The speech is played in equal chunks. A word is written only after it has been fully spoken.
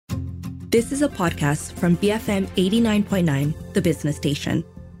This is a podcast from BFM 89.9, the business station.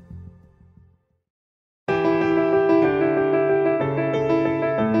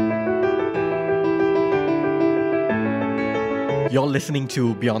 You're listening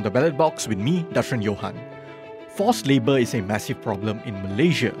to Beyond the Ballot Box with me, Dashran Johan. Forced labour is a massive problem in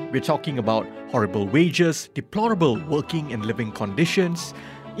Malaysia. We're talking about horrible wages, deplorable working and living conditions,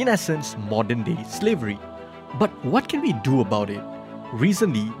 in essence, modern-day slavery. But what can we do about it?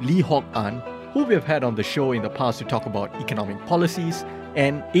 Recently, Lee Hock An, who we have had on the show in the past to talk about economic policies,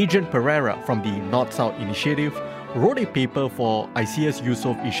 and Adrian Pereira from the North-South Initiative wrote a paper for ICEA's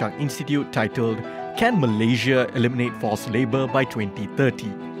Yusof Ishak Institute titled "Can Malaysia Eliminate Forced Labour by 2030?"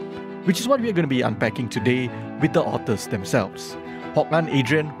 Which is what we're going to be unpacking today with the authors themselves. Hock An,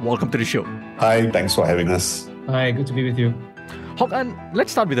 Adrian, welcome to the show. Hi, thanks for having us. Hi, good to be with you. Hock An,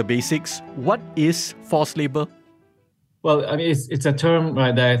 let's start with the basics. What is forced labour? Well, I mean, it's a term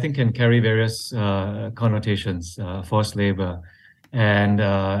that I think can carry various connotations, forced labor. And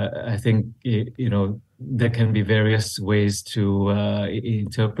I think, there can be various ways to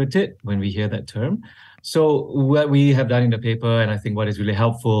interpret it when we hear that term. So what we have done in the paper, and I think what is really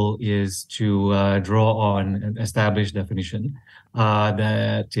helpful, is to draw on an established definition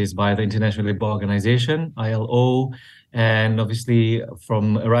that is by the International Labour Organization, ILO, and obviously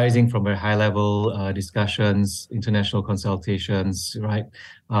arising from very high-level discussions, international consultations, right?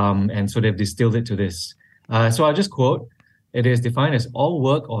 And so they've distilled it to this. So I'll just quote, "It is defined as all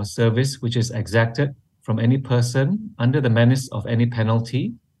work or service which is exacted from any person under the menace of any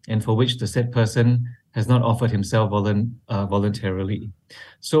penalty and for which the said person has not offered himself voluntarily."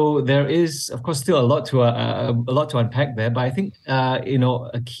 So there is, of course, still a lot to unpack there. But I think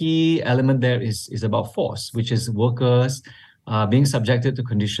a key element there is about force, which is workers being subjected to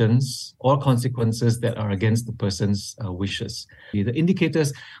conditions or consequences that are against the person's wishes. The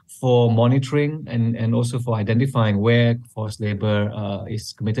indicators for monitoring and also for identifying where forced labor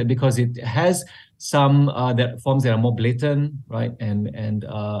is committed, because it has some forms that are more blatant, right, and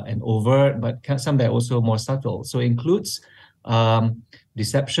overt, but some that are also more subtle. So it includes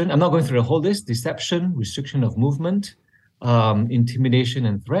deception. I'm not going through the whole list. Deception, restriction of movement, intimidation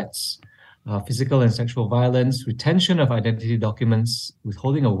and threats, physical and sexual violence, retention of identity documents,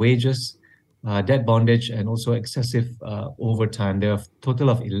 withholding of wages, debt bondage, and also excessive overtime. There are a total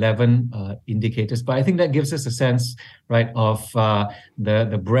of 11 indicators, but I think that gives us a sense, right, of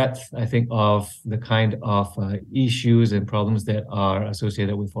the breadth, I think, of the kind of issues and problems that are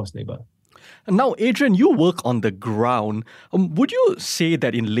associated with forced labor. And now, Adrian, you work on the ground. Would you say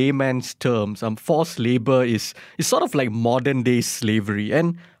that in layman's terms, forced labor is sort of like modern-day slavery?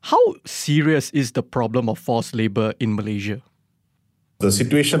 And how serious is the problem of forced labor in Malaysia? The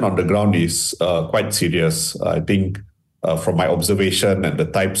situation on the ground is quite serious. I think from my observation and the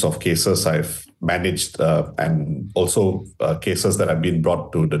types of cases I've managed and also cases that have been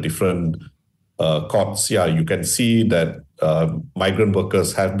brought to the different courts, you can see that migrant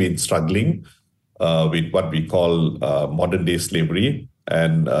workers have been struggling with what we call modern-day slavery.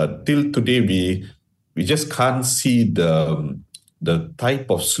 And till today, we just can't see the type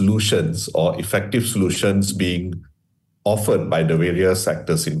of solutions or effective solutions being offered by the various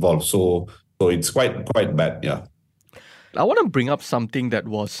actors involved. So it's quite bad, yeah. I want to bring up something that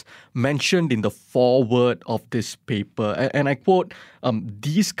was mentioned in the foreword of this paper. And I quote,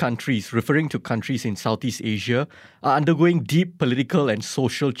 "These countries," referring to countries in Southeast Asia, "are undergoing deep political and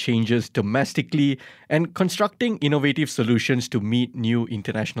social changes domestically and constructing innovative solutions to meet new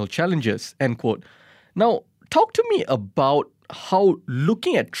international challenges," end quote. Now, talk to me about how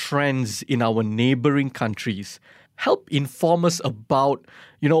looking at trends in our neighboring countries help inform us about,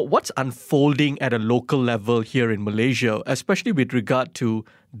 what's unfolding at a local level here in Malaysia, especially with regard to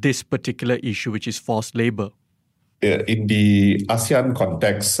this particular issue, which is forced labor. In the ASEAN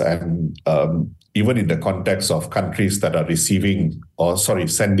context and even in the context of countries that are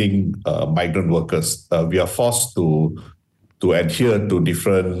sending migrant workers, we are forced to adhere to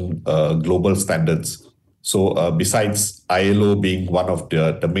different global standards. So besides ILO being one of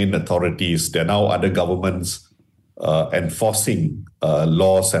the main authorities, there are now other governments enforcing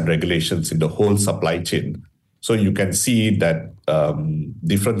laws and regulations in the whole supply chain. So you can see that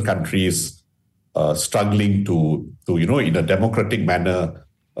different countries struggling to in a democratic manner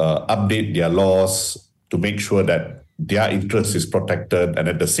update their laws to make sure that their interest is protected, and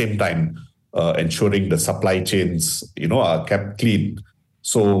at the same time ensuring the supply chains are kept clean.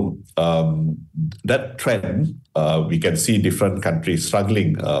 So that trend we can see different countries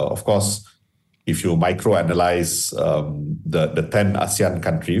struggling. Of course, if you microanalyze the 10 ASEAN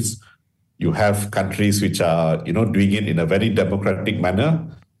countries, you have countries which are doing it in a very democratic manner,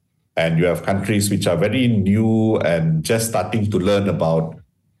 and you have countries which are very new and just starting to learn about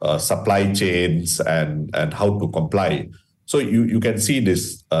supply chains and how to comply. So you can see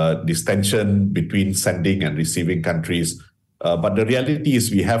this tension between sending and receiving countries. But the reality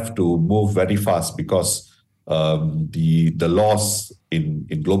is we have to move very fast because the laws in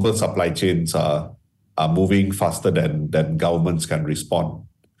global supply chains are moving faster than governments can respond.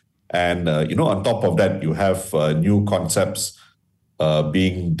 And on top of that, you have new concepts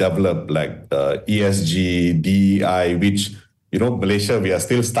being developed like ESG, DEI, which Malaysia, we are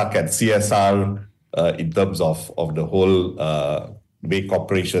still stuck at CSR in terms of the whole way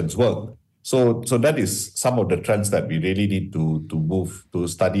corporations work. So that is some of the trends that we really need to move, to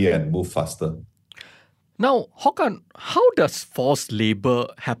study and move faster. Now, Håkan, how does forced labor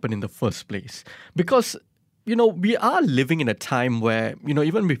happen in the first place? Because we are living in a time where,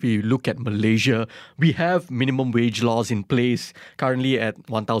 even if we look at Malaysia, we have minimum wage laws in place currently at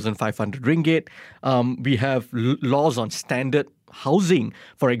 1,500 ringgit. We have laws on standard housing.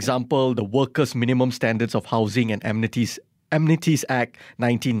 For example, the Workers' Minimum Standards of Housing and Amenities Act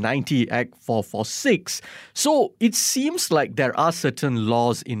 1990, Act 446. So it seems like there are certain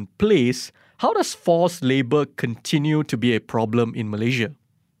laws in place. How does forced labor continue to be a problem in Malaysia?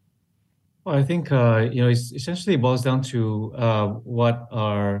 Well, I think it essentially boils down to what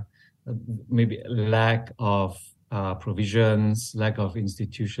are maybe lack of provisions, lack of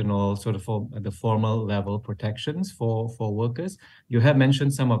institutional sort of the formal level protections for workers. You have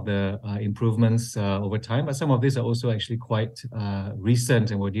mentioned some of the improvements over time, but some of these are also actually quite recent,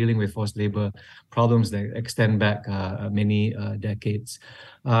 and we're dealing with forced labor problems that extend back many decades.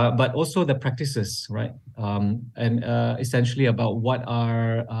 But also the practices, right? And essentially about what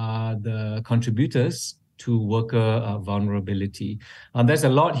are the contributors to worker vulnerability. There's a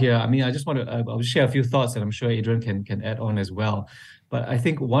lot here. I mean, I just want to I'll share a few thoughts, and I'm sure Adrian can add on as well. But I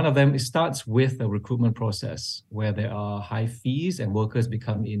think one of them, it starts with the recruitment process where there are high fees and workers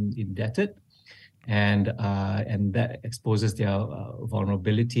become indebted. And that exposes their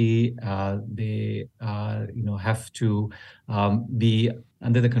vulnerability. They have to be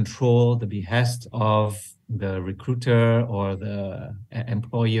under the control, the behest of the recruiter or the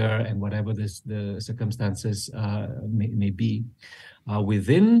employer, and whatever the circumstances may be.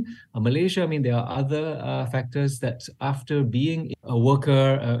 Within Malaysia, I mean, there are other factors that after being a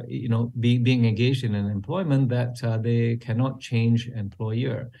worker, being engaged in an employment, that they cannot change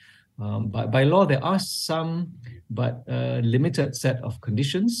employer. But by law, there are some, but limited set of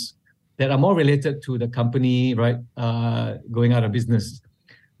conditions that are more related to the company, right, going out of business.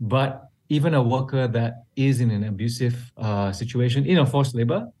 But even a worker that is in an abusive situation, in a forced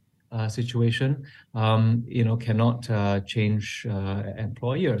labor situation, cannot change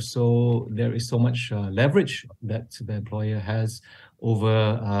employer. So there is so much leverage that the employer has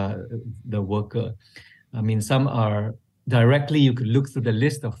over the worker. I mean, some are directly, you could look through the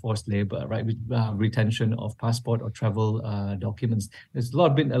list of forced labor, right? Retention of passport or travel documents. There's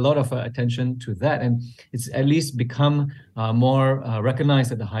been a lot of attention to that, and it's at least become more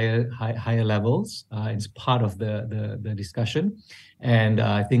recognized at the higher levels. It's part of the discussion, and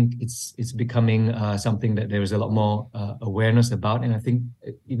I think it's becoming something that there is a lot more awareness about. And I think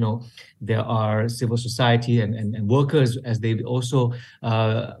there are civil society and workers, as they also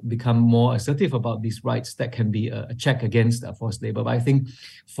become more assertive about these rights, that can be a check against forced labor. But I think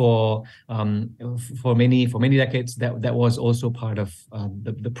for many decades that was also part of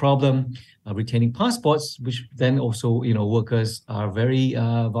the problem. Retaining passports, which then also workers are very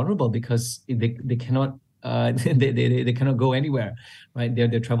vulnerable because they cannot. They cannot go anywhere, right?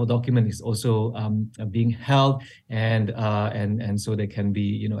 Their travel document is also being held, and so there can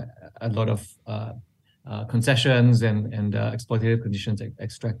be a lot of concessions and exploitative conditions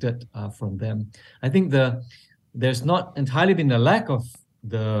extracted from them. I think there's not entirely been a lack of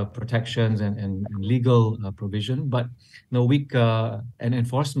the protections and legal provision, but weak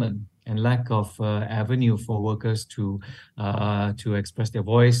enforcement and lack of avenue for workers to express their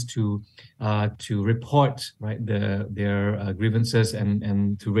voice, to report, right, their grievances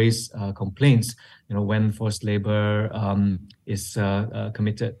and to raise complaints when forced labor is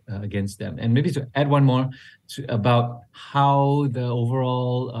committed against them. And maybe to add one more about how the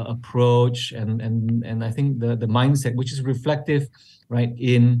overall approach and I think the mindset, which is reflective, right,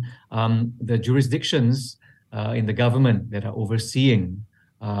 in the jurisdictions in the government that are overseeing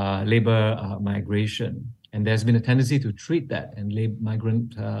labor migration. And there's been a tendency to treat that and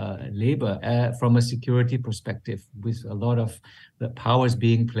migrant labor from a security perspective, with a lot of the powers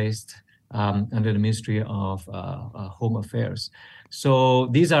being placed under the Ministry of Home Affairs. So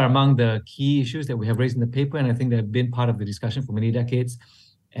these are among the key issues that we have raised in the paper, and I think they've been part of the discussion for many decades.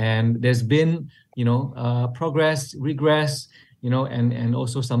 And there's been, progress, regress, and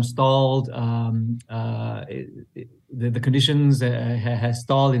also some stalled. The conditions has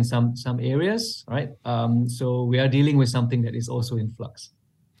stalled in some areas, right? So we are dealing with something that is also in flux.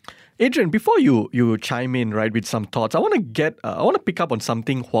 Adrian, before you chime in, right, with some thoughts, I want to pick up on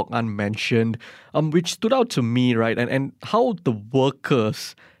something Hock An mentioned, which stood out to me, right, and how the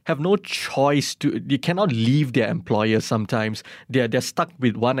workers have no choice they cannot leave their employer sometimes. They're stuck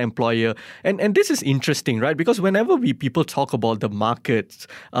with one employer. And this is interesting, right? Because whenever people talk about the markets,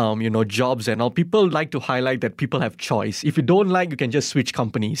 jobs and all, people like to highlight that people have choice. If you don't like, you can just switch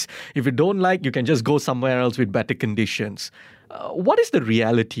companies. If you don't like, you can just go somewhere else with better conditions. What is the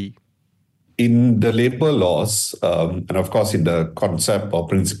reality? In the labor laws, and of course in the concept or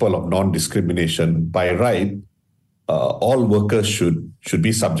principle of non-discrimination, by right, all workers should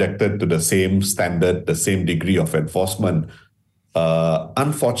be subjected to the same standard, the same degree of enforcement.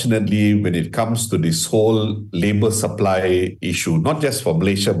 Unfortunately, when it comes to this whole labor supply issue, not just for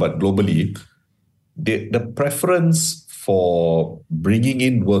Malaysia, but globally, the preference for bringing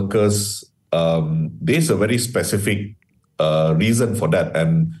in workers, there's a very specific reason for that.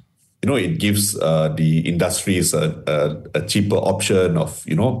 And, it gives the industries a cheaper option of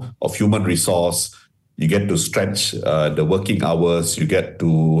human resource. You get to stretch the working hours. You get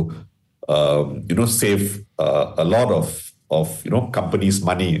to, save a lot of companies'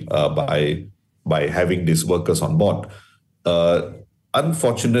 money by having these workers on board.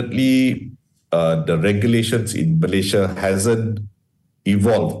 Unfortunately, the regulations in Malaysia hasn't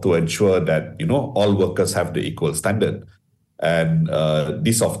evolved to ensure that all workers have the equal standard, and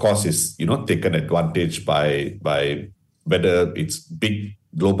this, of course, is taken advantage by whether it's big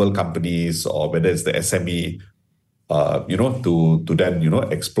global companies or whether it's the SME, to then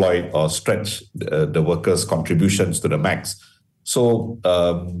exploit or stretch the workers' contributions to the max. So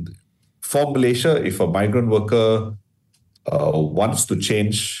for Malaysia, if a migrant worker wants to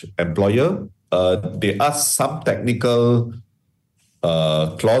change employer, there are some technical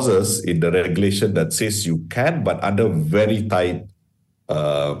clauses in the regulation that says you can, but under very tight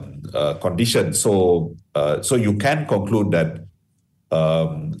conditions. So you can conclude that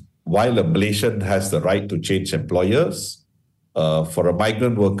while a Malaysian has the right to change employers, for a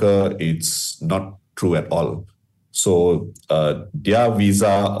migrant worker, it's not true at all. So their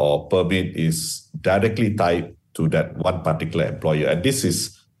visa or permit is directly tied to that one particular employer. And this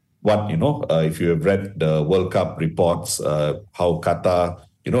is what, if you have read the World Cup reports, how Qatar,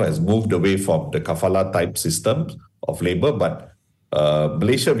 has moved away from the kafala type system of labor. But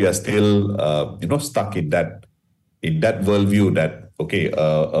Malaysia, we are still, stuck in that worldview that, okay,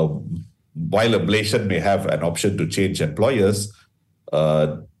 while a Malaysian may have an option to change employers,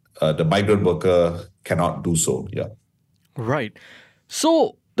 the migrant worker cannot do so. Yeah. Right.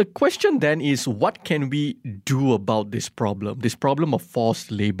 So the question then is, what can we do about this problem of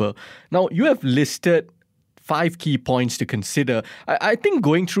forced labor? Now, you have listed 5 key points to consider. I think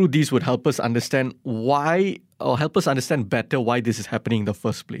going through these would help us understand help us understand better why this is happening in the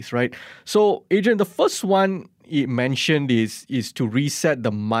first place, right? So, Adrian, the first one it mentioned is to reset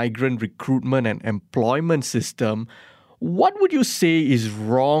the migrant recruitment and employment system. What would you say is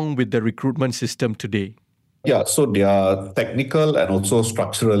wrong with the recruitment system today? Yeah, so there are technical and also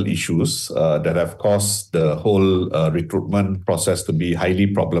structural issues that have caused the whole recruitment process to be highly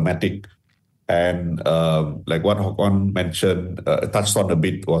problematic. And like what Hock An mentioned, touched on a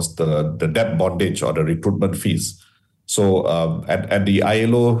bit, was the debt bondage or the recruitment fees. So at the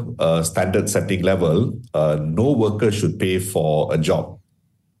ILO standard setting level, no worker should pay for a job.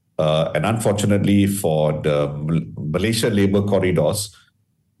 And unfortunately, for the Malaysia labor corridors,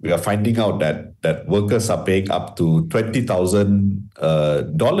 we are finding out that workers are paying up to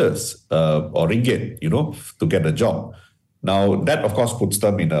 $20,000 or ringgit, to get a job. Now, that, of course, puts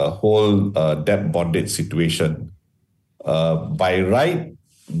them in a whole debt bondage situation. By right,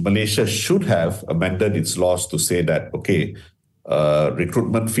 Malaysia should have amended its laws to say that, okay,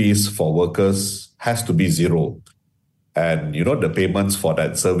 recruitment fees for workers has to be zero. And, the payments for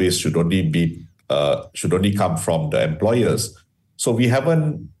that service should only come from the employers. So we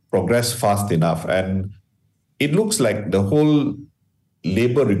haven't progressed fast enough. And it looks like the whole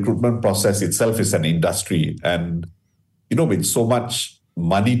labor recruitment process itself is an industry. And, with so much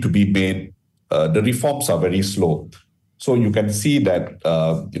money to be made, the reforms are very slow. So you can see that,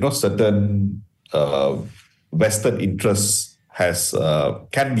 certain vested interests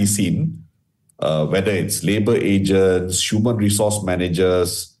can be seen, whether it's labor agents, human resource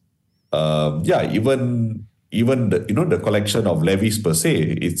managers, even the collection of levies per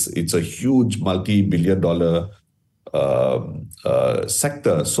se. It's a huge multi-billion-dollar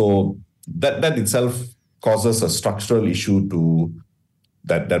sector. So that itself causes a structural issue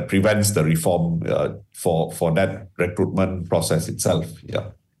that prevents the reform for that recruitment process itself. Yeah.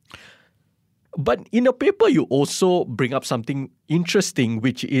 But in a paper, you also bring up something interesting,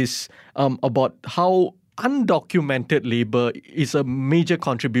 which is about how undocumented labor is a major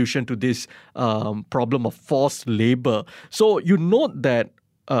contribution to this problem of forced labor. So you note that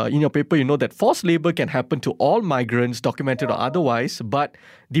in your paper, you know that forced labor can happen to all migrants, documented or otherwise, but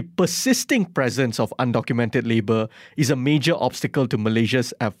the persisting presence of undocumented labor is a major obstacle to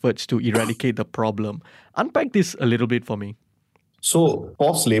Malaysia's efforts to eradicate the problem. Unpack this a little bit for me. So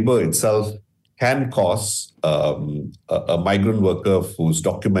forced labor itself can cause a migrant worker who's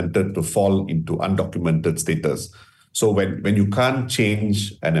documented to fall into undocumented status. So when you can't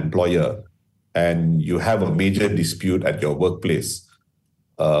change an employer and you have a major dispute at your workplace,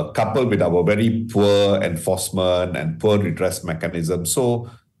 coupled with our very poor enforcement and poor redress mechanism, so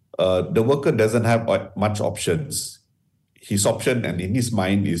the worker doesn't have much options. His option and in his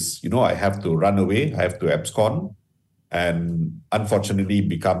mind is, I have to run away, I have to abscond, and unfortunately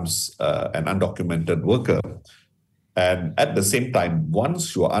becomes an undocumented worker. And at the same time,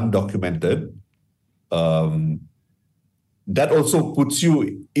 once you're undocumented, that also puts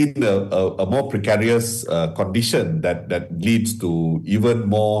you in a more precarious condition that leads to even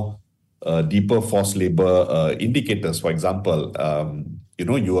more deeper forced labor indicators. For example,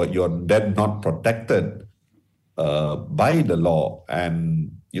 you're then not protected by the law.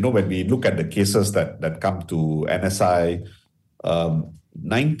 And when we look at the cases that come to NSI,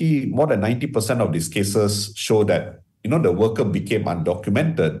 more than 90% of these cases show that the worker became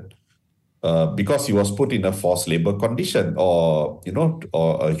undocumented because he was put in a forced labor condition or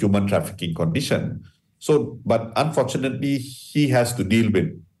a human trafficking condition. So, but unfortunately, he or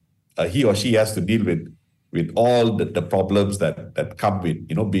she has to deal with all the problems that come with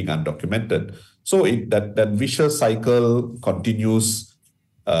being undocumented. So that vicious cycle continues.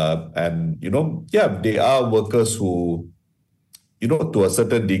 And they are workers who, to a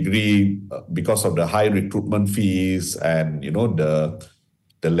certain degree, because of the high recruitment fees and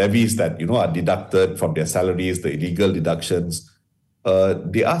the levies that are deducted from their salaries, the illegal deductions.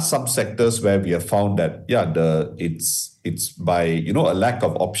 There are some sectors where we have found that it's by a lack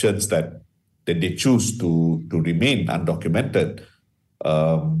of options that they choose to remain undocumented,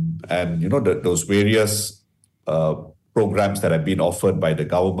 and those various programs that have been offered by the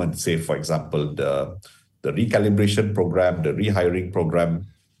government, say, for example, the recalibration program, the rehiring program,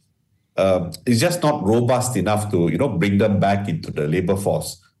 is just not robust enough to, bring them back into the labor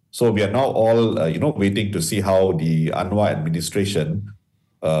force. So we are now all, waiting to see how the Anwar administration,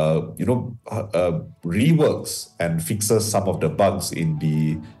 reworks and fixes some of the bugs in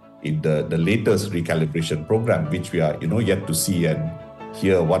the latest recalibration program, which we are, yet to see and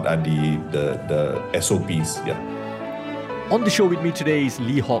hear what are the SOPs. Yeah. On the show with me today is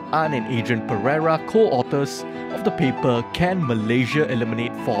Lee Hock An and Adrian Pereira, co-authors of the paper Can Malaysia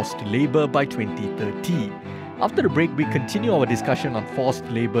Eliminate Forced Labour by 2030? After the break, we continue our discussion on forced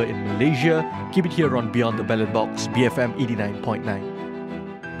labour in Malaysia. Keep it here on Beyond the Ballot Box, BFM 89.9.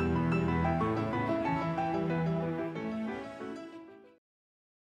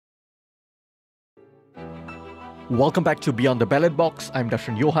 Welcome back to Beyond the Ballot Box. I'm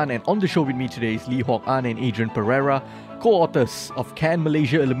Darshan Johan, and on the show with me today is Lee Hock An and Adrian Pereira, co-authors of Can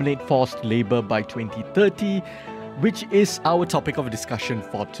Malaysia Eliminate Forced Labour by 2030, which is our topic of discussion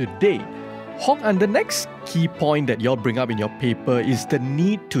for today. Hock An, the next key point that you'll bring up in your paper is the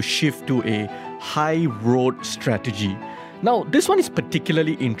need to shift to a high road strategy. Now, this one is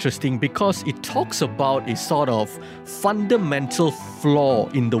particularly interesting because it talks about a sort of fundamental flaw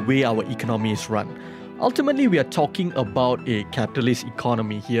in the way our economy is run. Ultimately, we are talking about a capitalist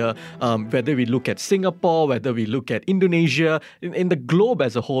economy here. Whether we look at Singapore, whether we look at Indonesia, in the globe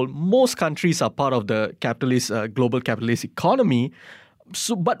as a whole, most countries are part of the global capitalist economy.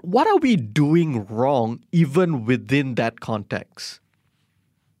 So, but what are we doing wrong even within that context?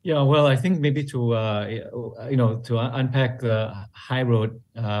 Yeah, well, I think maybe to unpack the high road,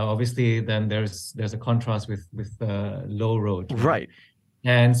 obviously, then there's a contrast with low road, right?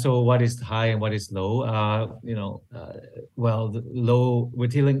 And so, what is high and what is low? The low, we're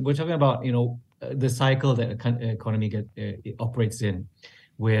talking about the cycle that an economy operates in,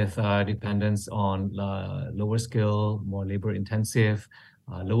 with dependence on lower skill, more labor intensive,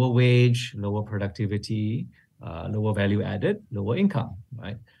 lower wage, lower productivity, lower value added, lower income,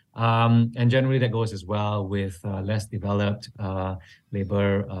 right? And generally that goes as well with less developed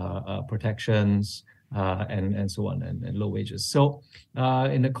labor protections, and so on, and low wages. So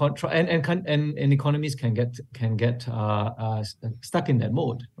in the and economies can get stuck in that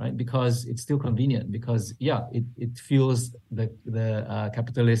mode, right? Because it's still convenient. Because it fuels the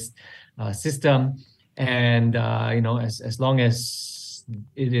capitalist system, and as long as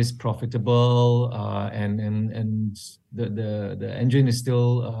it is profitable, and the engine is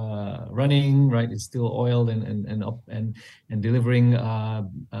still running, right? It's still oiled and delivering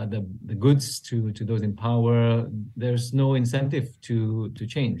the goods to those in power. There's no incentive to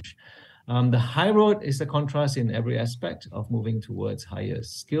change. The high road is a contrast in every aspect of moving towards higher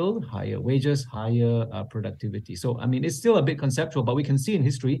skill, higher wages, higher productivity. So, I mean, it's still a bit conceptual, but we can see in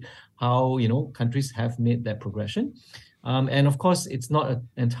history how, countries have made that progression. And of course, it's not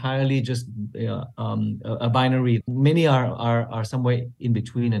entirely just a binary. Many are somewhere in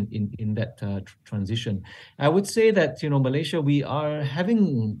between and in that transition. I would say that Malaysia, we are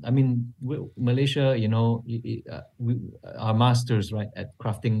having. I mean, Malaysia, we are masters, right, at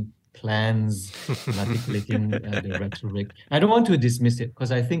crafting plans and articulating the rhetoric. I don't want to dismiss it,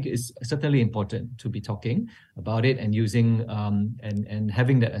 because I think it's certainly important to be talking about it and using and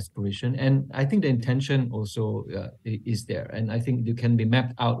having that aspiration. And I think the intention also is there, and I think it can be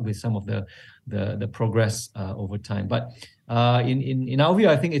mapped out with some of the progress over time. But in our view,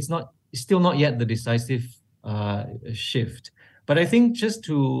 I think it's still not yet the decisive shift. But I think just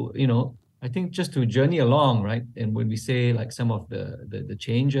to journey along, right? And when we say like some of the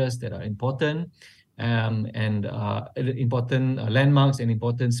changes that are important, and important landmarks and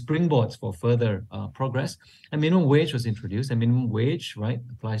important springboards for further progress, a minimum wage was introduced. A minimum wage, right,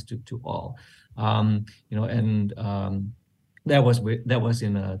 applies to all. That was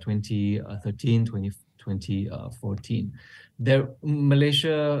in 2013, 2014.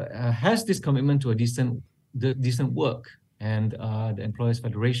 Malaysia has this commitment to a decent work. And the Employers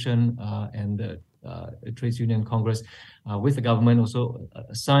Federation and the Trades Union Congress with the government also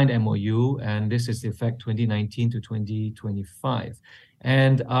signed MOU, and this is the effect 2019 to 2025.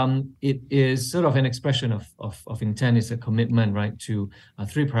 And it is sort of an expression of intent. It's a commitment, right, to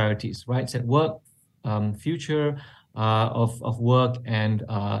three priorities: rights at work, future of work, and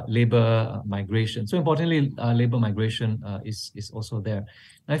labor migration. So importantly, labor migration is also there.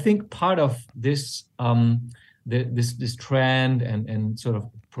 And I think part of this this trend and sort of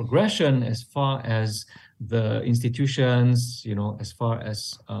progression as far as the institutions, as far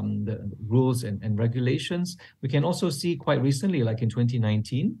as the rules and regulations, we can also see quite recently, like in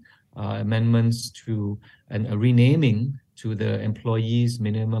 2019, amendments to and a renaming to the Employees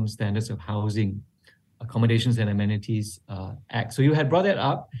Minimum Standards of Housing, Accommodations and Amenities Act. So you had brought that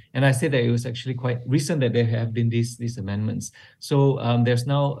up, and I said that it was actually quite recent that there have been these amendments. So there's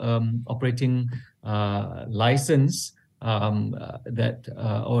now operating license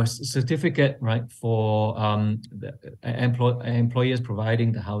or certificate, right, for the employers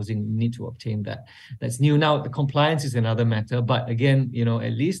providing the housing need to obtain that. That's new. Now the compliance is another matter, but again,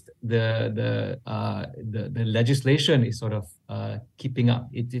 at least the legislation is sort of keeping up.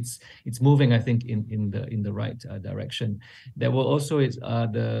 It's moving, I think, in the right direction. There will also is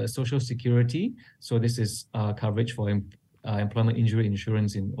the Social Security. So this is coverage for employment injury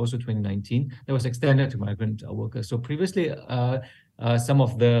insurance in also 2019 that was extended to migrant workers. So previously, some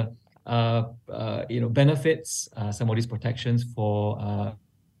of the benefits, some of these protections for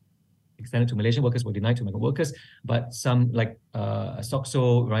extended to Malaysian workers were denied to migrant workers, but some like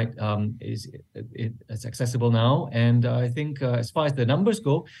SOCSO, right, it's accessible now. And I think as far as the numbers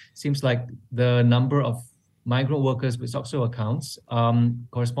go, seems like the number of migrant workers with SOCSO accounts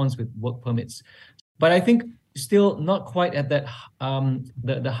corresponds with work permits. But I think still not quite at that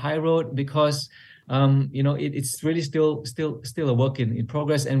the high road, because it's really still a work in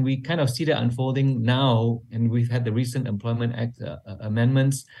progress, and we kind of see that unfolding now. And we've had the recent Employment Act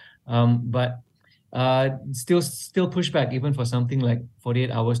amendments, but still pushback even for something like 48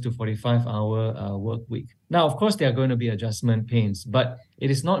 hours to 45-hour work week. Now, of course, there are going to be adjustment pains, but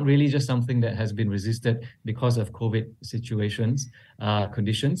it is not really just something that has been resisted because of COVID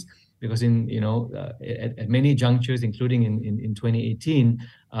conditions. Because at many junctures, including in 2018,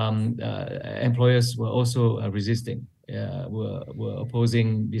 employers were also resisting, were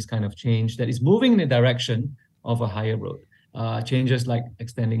opposing this kind of change that is moving in the direction of a higher road. Changes like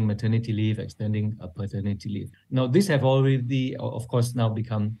extending maternity leave, extending paternity leave. Now, these have already, of course, now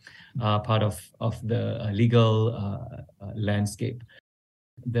become part of the legal landscape.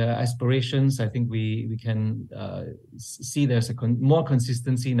 The aspirations, I think we can see there's more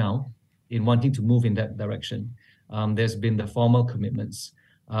consistency now in wanting to move in that direction. There's been the formal commitments,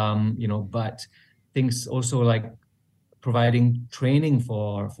 but things also like providing training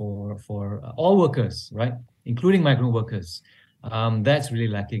for all workers, right, including migrant workers. That's really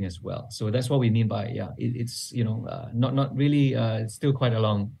lacking as well. So that's what we mean by it's not really. It's still quite a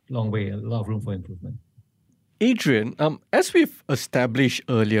long way, a lot of room for improvement. Adrian, as we've established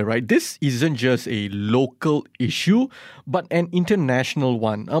earlier, right, this isn't just a local issue, but an international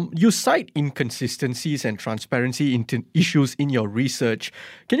one. You cite inconsistencies and transparency issues in your research.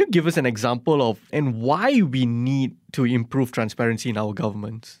 Can you give us an example of and why we need to improve transparency in our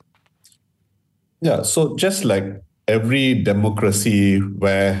governments? Yeah, so just like every democracy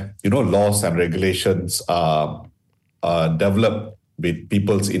where, laws and regulations are developed with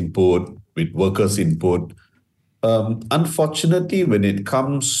people's input, with workers' input, unfortunately, when it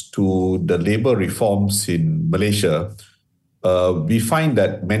comes to the labor reforms in Malaysia, we find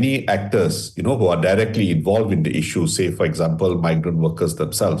that many actors, who are directly involved in the issue, say, for example, migrant workers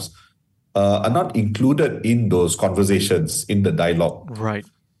themselves, are not included in those conversations, in the dialogue. Right.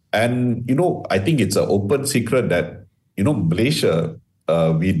 And, I think it's an open secret that, Malaysia,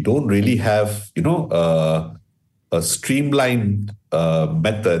 we don't really have, a streamlined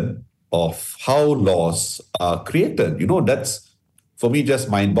method of how laws are created. That's, for me, just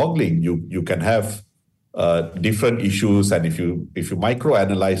mind-boggling. You can have different issues, and if you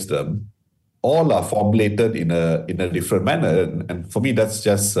microanalyze them, all are formulated in a different manner. And for me, that's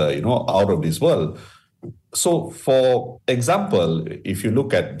just out of this world. So, for example, if you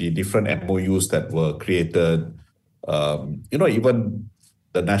look at the different MOUs that were created, even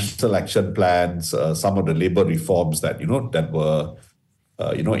the national action plans, some of the labor reforms that that were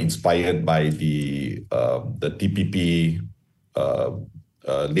inspired by the TPP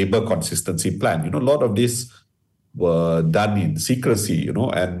labor consistency plan. A lot of this were done in secrecy,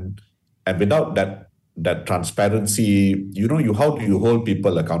 and without that transparency, how do you hold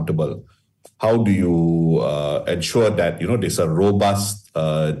people accountable? How do you ensure that there's a robust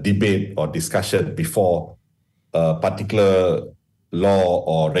debate or discussion before a particular law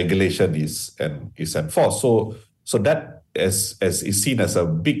or regulation is enforced? So that as is seen as a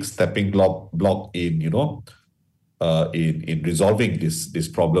big stepping block in in resolving this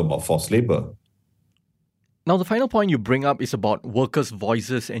problem of forced labor. Now, the final point you bring up is about workers'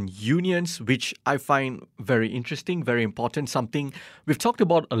 voices and unions, which I find very interesting, very important, something we've talked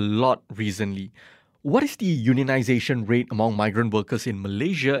about a lot recently. What is the unionization rate among migrant workers in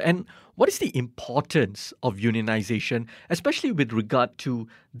Malaysia, and what is the importance of unionization, especially with regard to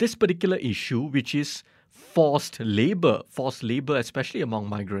this particular issue, which is forced labor, especially among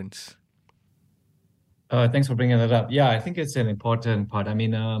migrants? Thanks for bringing that up. Yeah, I think it's an important part. I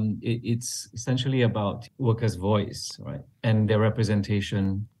mean, it's essentially about workers' voice, right, and their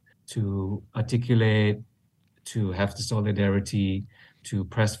representation to articulate, to have the solidarity, to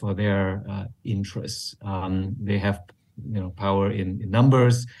press for their interests. They have, power in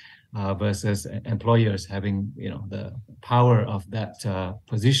numbers versus employers having, the power of that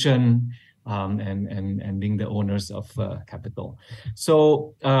position. And being the owners of capital.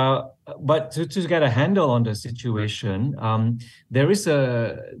 So, but to get a handle on the situation, there is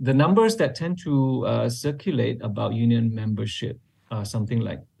the numbers that tend to circulate about union membership, something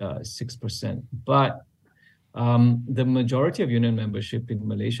like 6%. But the majority of union membership in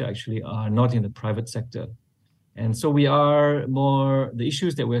Malaysia actually are not in the private sector. And so the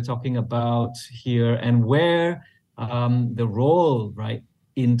issues that we're talking about here and where the role, right,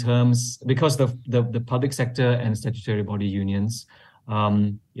 in terms, because the public sector and statutory body unions,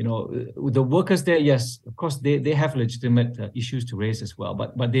 the workers there, yes, of course, they have legitimate issues to raise as well,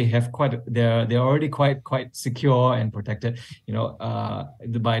 but they have they're already quite secure and protected.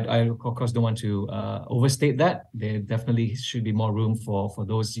 But I of course don't want to overstate that. There definitely should be more room for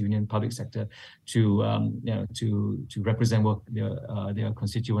those union public sector to represent their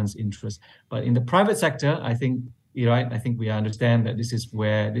constituents' interests. But in the private sector, I think you're right. I think we understand that this is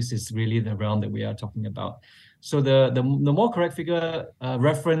really the realm that we are talking about. So the more correct figure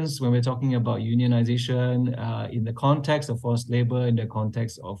reference when we're talking about unionization in the context of forced labor, in the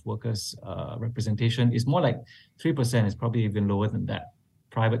context of workers' representation, is more like 3%. It's probably even lower than that.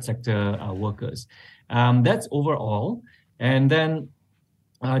 Private sector workers. That's overall. And then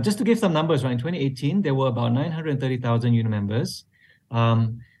just to give some numbers, right? In 2018, there were about 930,000 union members.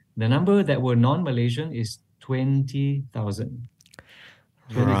 The number that were non-Malaysian is 20,000.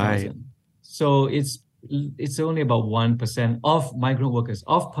 Right. So it's only about 1% of migrant workers,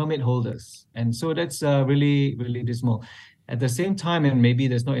 of permit holders. And so that's really, really dismal. At the same time, and maybe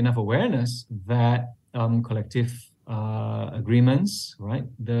there's not enough awareness that collective agreements, right,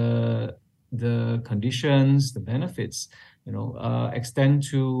 the conditions, the benefits, extend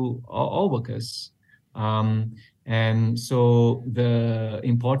to all workers. And so the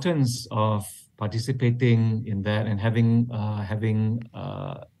importance of participating in that and having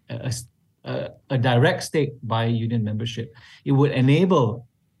a direct stake by union membership, it would enable,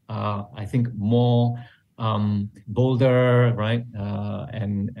 I think, more bolder, right,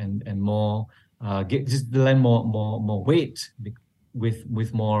 and more just lend more weight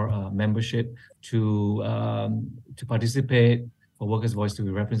with more membership to participate, for workers' voice to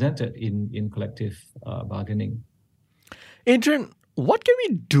be represented in collective bargaining. Adrian, what can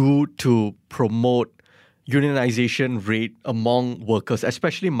we do to promote unionization rate among workers,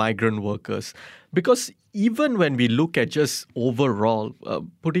 especially migrant workers? Because even when we look at just overall,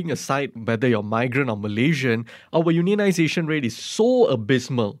 putting aside whether you're migrant or Malaysian, our unionization rate is so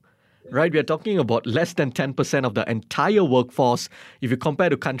abysmal. Right, we are talking about less than 10% of the entire workforce. If you compare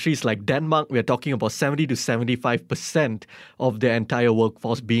to countries like Denmark, we are talking about 70 to 75% of the entire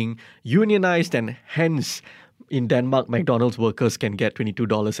workforce being unionized, and hence, in Denmark, McDonald's workers can get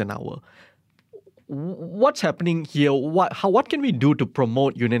 $22 an hour. What's happening here? What can we do to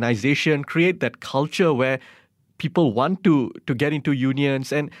promote unionization, create that culture where people want to get into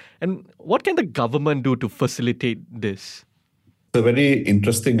unions, and what can the government do to facilitate this? It's a very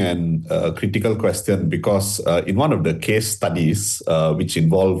interesting and critical question, because in one of the case studies which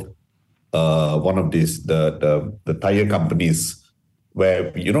involved one of these the tire companies,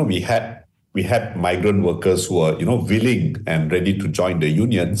 where we had migrant workers who were willing and ready to join the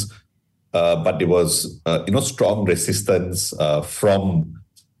unions, but there was strong resistance from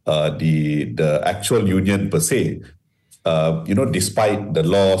the actual union per se. Despite the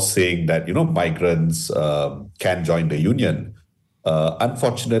law saying that migrants can join the union.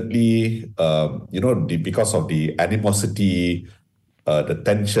 Unfortunately, because of the animosity, the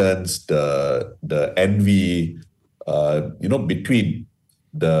tensions, the envy, between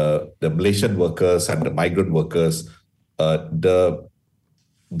the Malaysian workers and the migrant workers, the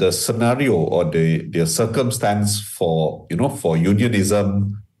scenario or the circumstance for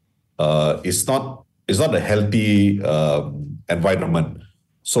unionism is not a healthy environment.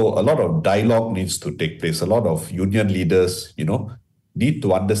 So a lot of dialogue needs to take place. A lot of union leaders, need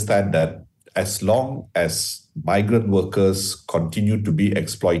to understand that as long as migrant workers continue to be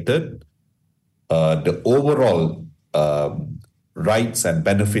exploited, the overall rights and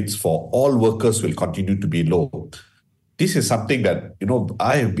benefits for all workers will continue to be low. This is something that,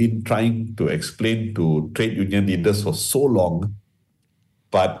 I have been trying to explain to trade union leaders for so long,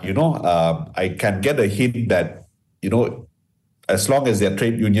 but, I can get a hint that, as long as they're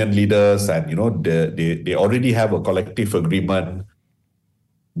trade union leaders and, they already have a collective agreement,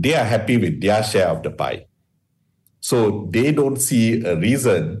 they are happy with their share of the pie. So they don't see a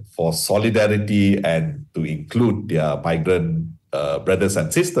reason for solidarity and to include their migrant brothers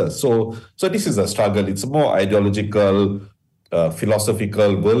and sisters. So this is a struggle. It's a more ideological,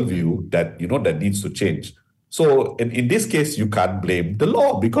 philosophical worldview that, that needs to change. So in this case, you can't blame the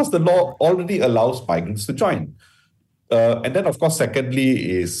law, because the law already allows migrants to join. And then, of course,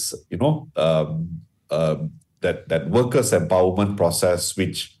 secondly is, that workers' empowerment process,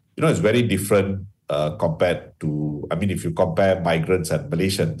 which, is very different compared to, if you compare migrants and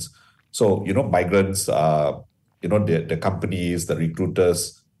Malaysians. So, migrants are, the companies, the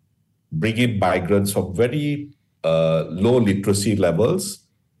recruiters bring in migrants from very low literacy levels.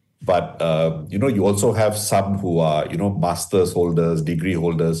 But, you also have some who are, master's holders, degree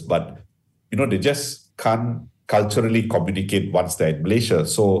holders, but, they just can't culturally communicate once they're in Malaysia.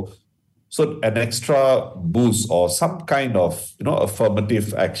 So an extra boost or some kind of,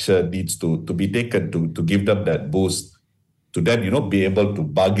 affirmative action needs to be taken to give them that boost, to then, be able to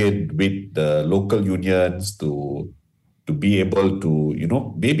bargain with the local unions, to be able to,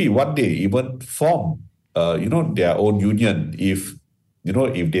 maybe one day even form, their own union if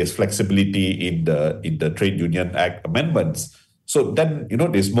there's flexibility in the Trade Union Act amendments. So then,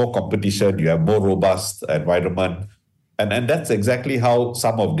 there's more competition, you have more robust environment. And that's exactly how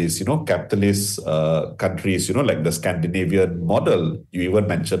some of these, capitalist countries, like the Scandinavian model, you even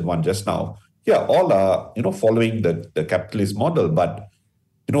mentioned one just now. Yeah, all are, following the capitalist model, but,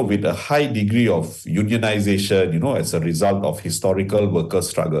 with a high degree of unionization, as a result of historical worker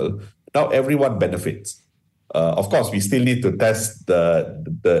struggle, now everyone benefits. Of course, we still need to test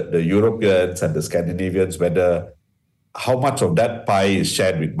the Europeans and the Scandinavians whether how much of that pie is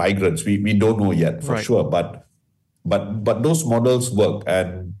shared with migrants. We don't know yet for sure, but those models work.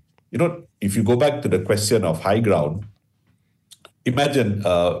 And if you go back to the question of high ground, imagine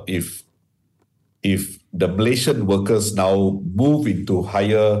if the Malaysian workers now move into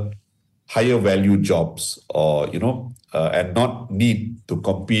higher value jobs, or and not need to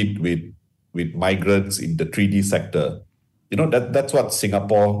compete with with migrants in the 3D sector. That's what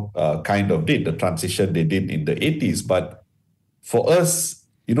Singapore kind of did, the transition they did in the 80s. But for us,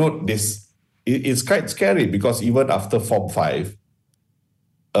 it's quite scary, because even after Form 5,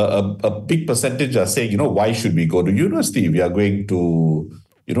 a big percentage are saying, why should we go to university? We are going to,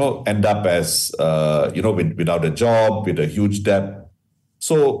 end up as, without a job, with a huge debt.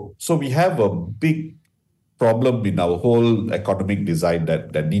 So we have a big problem in our whole economic design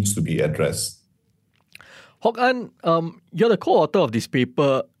that needs to be addressed. Hock An, you're the co-author of this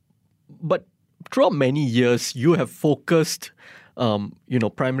paper, but throughout many years, you have focused,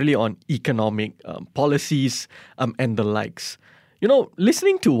 primarily on economic policies and the likes.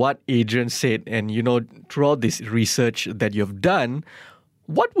 Listening to what Adrian said and, throughout this research that you've done,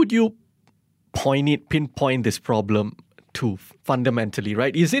 what would you pinpoint this problem to fundamentally,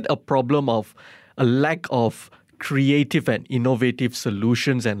 right? Is it a problem of a lack of creative and innovative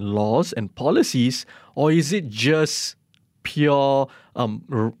solutions and laws and policies, or is it just pure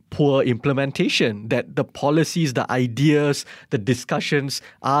poor implementation, that the policies, the ideas, the discussions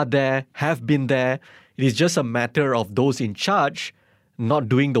are there, have been there? It is just a matter of those in charge not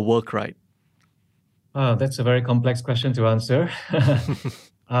doing the work right. That's a very complex question to answer.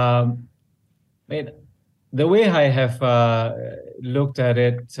 The way I have looked at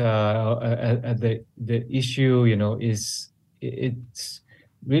it, at the issue, is it's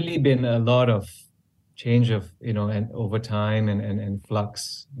really been a lot of change of, and over time and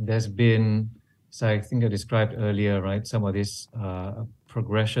flux. There's been, so I think I described earlier, right, some of this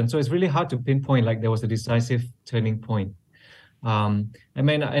progression. So it's really hard to pinpoint like there was a decisive turning point. And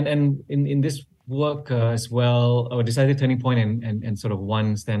in this work as well, or decided turning point and sort of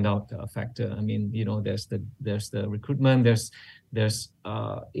one standout factor. There's the recruitment, there's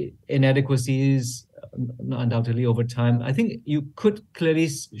inadequacies, undoubtedly over time. I think you could clearly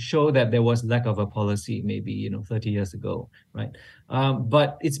show that there was lack of a policy maybe 30 years ago, right?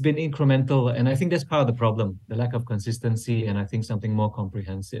 But it's been incremental, and I think that's part of the problem, the lack of consistency, and I think something more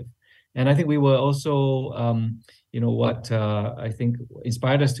comprehensive. And I think we were also, what I think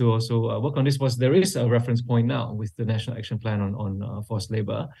inspired us to also work on this was there is a reference point now with the National Action Plan on forced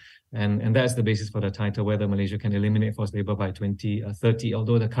labor. And that's the basis for the title, whether Malaysia can eliminate forced labor by 2030.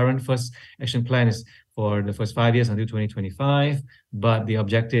 Although the current first action plan is for the first 5 years until 2025, but the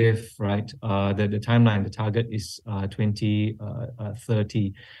objective, right, the timeline, the target is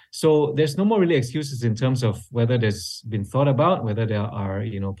 2030. So there's no more really excuses in terms of whether there's been thought about, whether there are,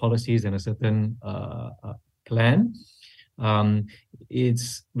 policies and a certain plan.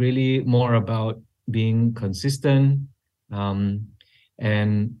 It's really more about being consistent,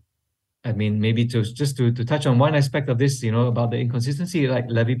 and maybe to touch on one aspect of this, about the inconsistency, like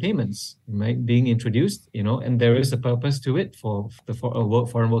levy payments, right, being introduced, and there is a purpose to it for the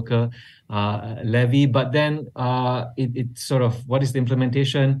foreign worker levy, but then it sort of, what is the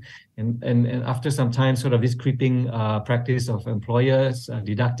implementation? And after some time, sort of this creeping practice of employers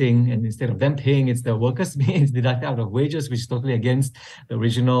deducting, and instead of them paying, it's the workers being deducted out of wages, which is totally against the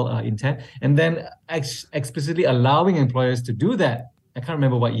original intent. And then explicitly allowing employers to do that. I can't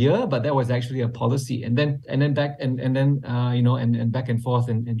remember what year, but that was actually a policy, and then back and back and forth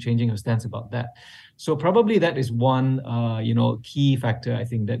and changing your stance about that. So probably that is one key factor, I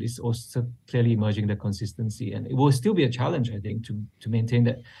think, that is also clearly emerging, the consistency, and it will still be a challenge, I think, to maintain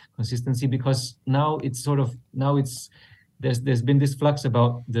that consistency, because now there's been this flux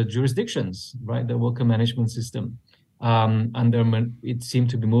about the jurisdictions, right, the worker management system. It seemed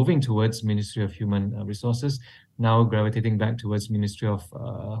to be moving towards Ministry of Human Resources, now gravitating back towards Ministry of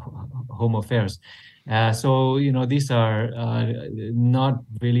Home Affairs. So, these are not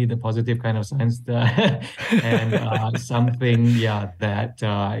really the positive kind of signs, and something, that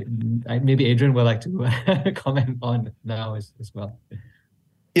maybe Adrian would like to comment on now as well.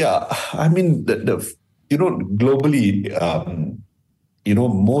 Yeah, globally,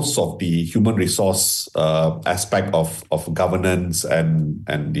 most of the human resource aspect of governance and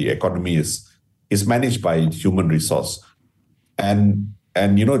the economy is managed by human resource, and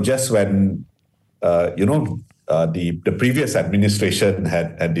just when the previous administration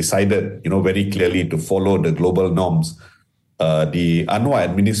had decided very clearly to follow the global norms, the Anwar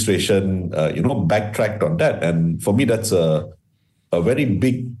administration backtracked on that, and for me that's a very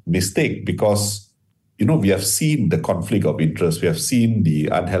big mistake, because we have seen the conflict of interest, we have seen the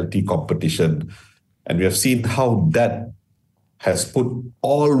unhealthy competition, and we have seen how that has put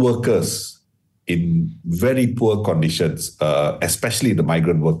all workers in very poor conditions, especially the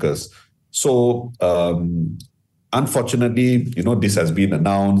migrant workers. So, unfortunately, this has been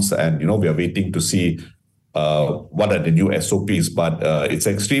announced, and we are waiting to see what are the new SOPs. But it's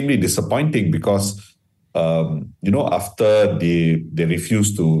extremely disappointing because after they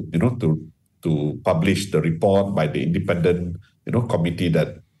refused to publish the report by the independent committee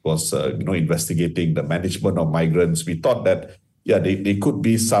that was investigating the management of migrants, we thought that there could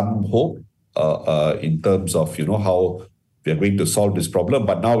be some hope in terms of how we are going to solve this problem.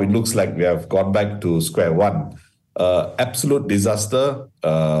 But now it looks like we have gone back to square one. Absolute disaster.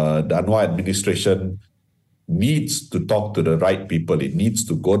 The Anwar administration needs to talk to the right people. It needs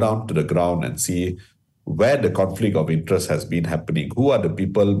to go down to the ground and see where the conflict of interest has been happening. Who are the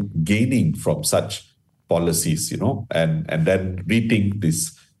people gaining from such policies, and then rethink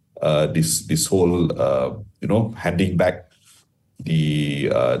this whole, handing back the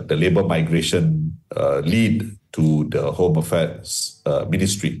labor migration lead to the Home Affairs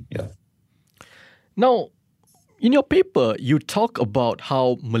Ministry. Yeah. Now, in your paper, you talk about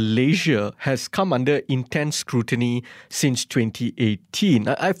how Malaysia has come under intense scrutiny since 2018.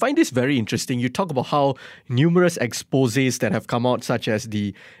 I find this very interesting. You talk about how numerous exposés that have come out, such as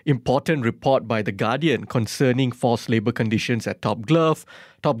the important report by The Guardian concerning forced labor conditions at Top Glove.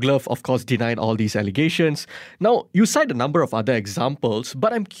 Top Glove, of course, denied all these allegations. Now, you cite a number of other examples,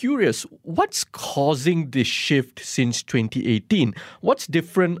 but I'm curious, what's causing this shift since 2018? What's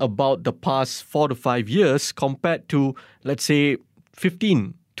different about the past 4 to 5 years compared to, let's say,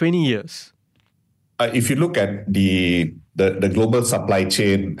 15, 20 years? If you look at the global supply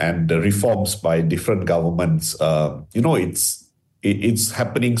chain and the reforms by different governments, it's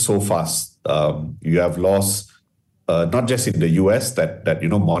happening so fast. You have laws not just in the US that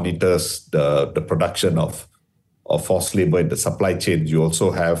monitors the production of forced labor in the supply chain. You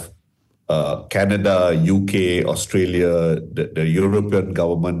also have Canada, UK, Australia, the European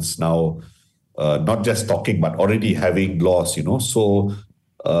governments now not just talking but already having laws. So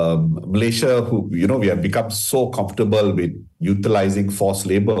Malaysia, we have become so comfortable with utilizing forced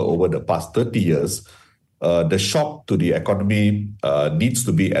labor over the past 30 years. The shock to the economy needs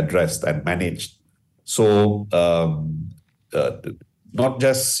to be addressed and managed. So not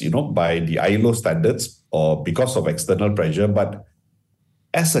just by the ILO standards or because of external pressure, but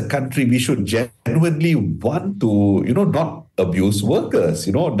as a country, we should genuinely want to not abuse workers.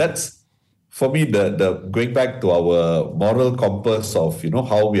 That's for me the going back to our moral compass of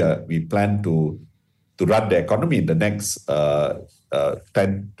how we plan to run the economy in the next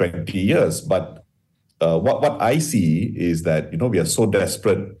 10, 20 years. But what I see is that we are so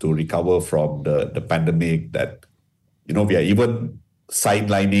desperate to recover from the pandemic that we are even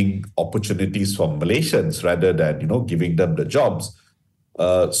sidelining opportunities from Malaysians rather than giving them the jobs.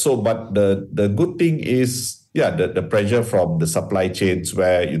 But the good thing is the pressure from the supply chains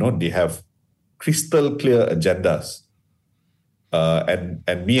where they have crystal clear agendas.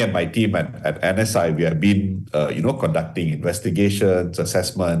 And me and my team at NSI, we have been conducting investigations,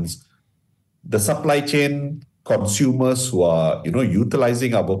 assessments. The supply chain consumers who are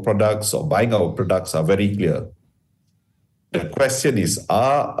utilizing our products or buying our products are very clear. The question is,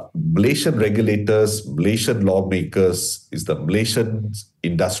 are Malaysian regulators, Malaysian lawmakers, is the Malaysian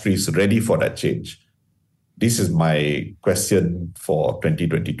industries ready for that change? This is my question for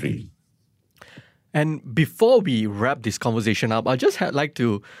 2023. And before we wrap this conversation up, I'd just like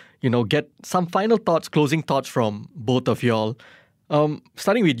to, get some final thoughts, closing thoughts from both of y'all.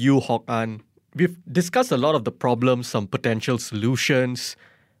 Starting with you, Hock An. We've discussed a lot of the problems, some potential solutions.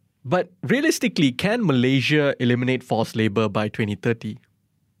 But realistically, can Malaysia eliminate forced labor by 2030?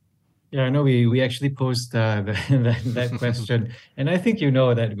 Yeah, I know we actually posed that question, and I think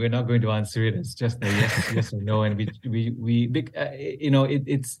that we're not going to answer it as just a yes or no, and it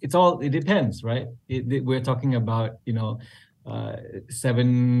depends, right? We're talking about 8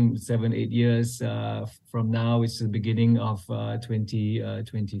 years from now, which is the beginning of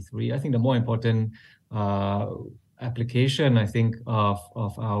 2023. I think the more important application, I think, of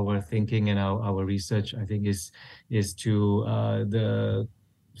our thinking and our research, I think, is to the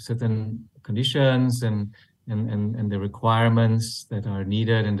certain conditions and the requirements that are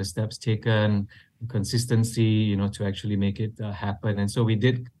needed and the steps taken, consistency, to actually make it happen. And so we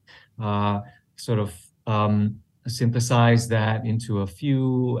did synthesize that into a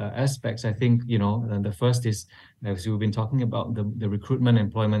few aspects. I think, and the first is, as we've been talking about, the recruitment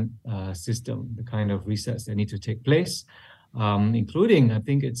employment system, the kind of resets that need to take place, including, I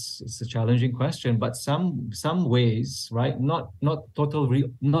think it's a challenging question, but some ways, right? Not a total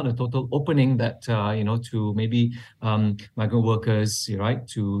opening that to maybe migrant workers, right,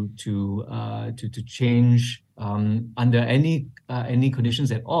 to change under any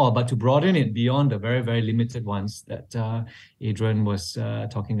conditions at all, but to broaden it beyond the very, very limited ones that Adrian was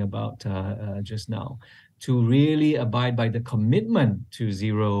talking about just now. to really abide by the commitment to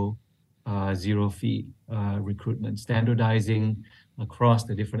zero fee recruitment, standardizing across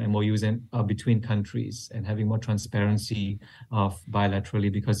the different MOUs and between countries, and having more transparency of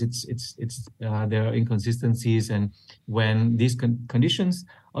bilaterally, because there are inconsistencies, and when these conditions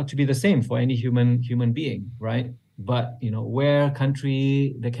ought to be the same for any human being, right? But where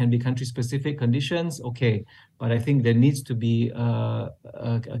there can be country-specific conditions, okay. But I think there needs to be a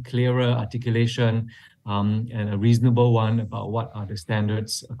clearer articulation and a reasonable one about what are the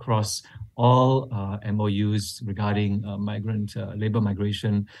standards across all MOUs regarding migrant labor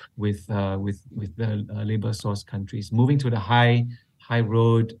migration with the labor source countries. Moving to the high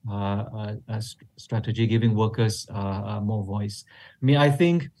road strategy, giving workers more voice. I mean, I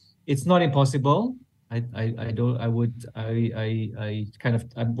think it's not impossible. I'm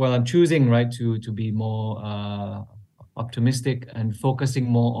choosing, right, to be more optimistic and focusing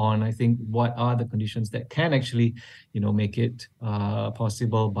more on, I think, what are the conditions that can actually, make it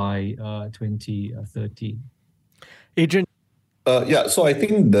possible by 2030. Adrian? So I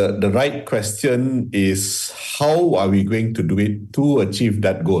think the right question is, how are we going to do it to achieve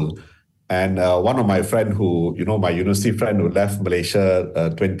that goal? And one of my friend my university friend who left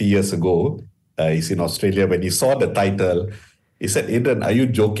Malaysia 20 years ago, he's in Australia. When he saw the title, he said, "Adrian, are you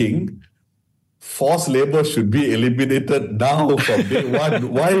joking? Forced labor should be eliminated now from day one.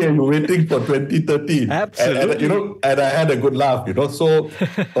 Why are you waiting for 2030? Absolutely. And I had a good laugh, So,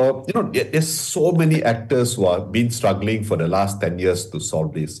 there's so many actors who have been struggling for the last 10 years to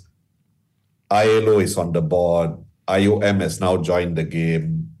solve this. ILO is on the board. IOM has now joined the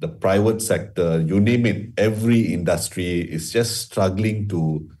game. The private sector, you name it, every industry is just struggling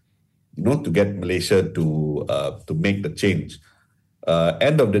to get Malaysia to make the change.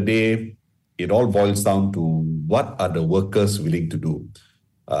 End of the day, it all boils down to, what are the workers willing to do?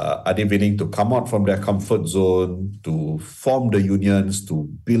 Are they willing to come out from their comfort zone, to form the unions, to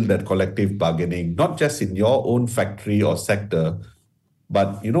build that collective bargaining, not just in your own factory or sector,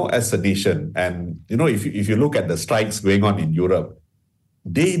 but, as a nation? And, if you look at the strikes going on in Europe,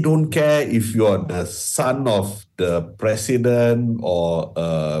 they don't care if you're the son of the president or,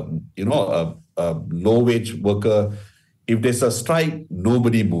 a low-wage worker. If there's a strike,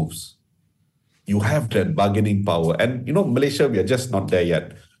 nobody moves. You have that bargaining power. And, Malaysia, we are just not there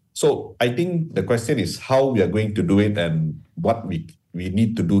yet. So I think the question is how we are going to do it, and what we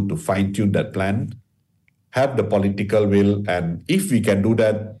need to do to fine-tune that plan, have the political will. And if we can do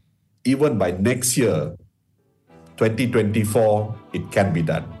that, even by next year, 2024, it can be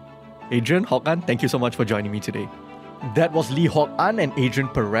done. Adrian, Hock An, thank you so much for joining me today. That was Lee Hock An and Adrian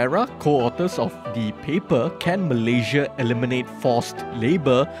Pereira, co-authors of the paper, Can Malaysia Eliminate Forced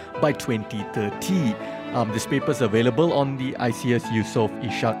Labour by 2030? This paper is available on the ICS Yusof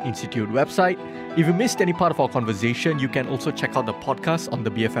Ishak Institute website. If you missed any part of our conversation, you can also check out the podcast on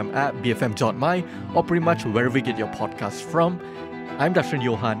the BFM app, bfm.my, or pretty much wherever you get your podcasts from. I'm Darshan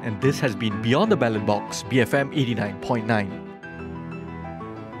Johan, and this has been Beyond the Ballot Box, BFM 89.9.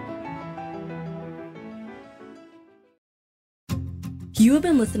 You have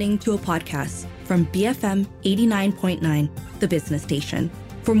been listening to a podcast from BFM 89.9, the business station.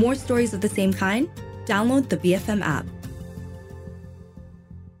 For more stories of the same kind, download the BFM app.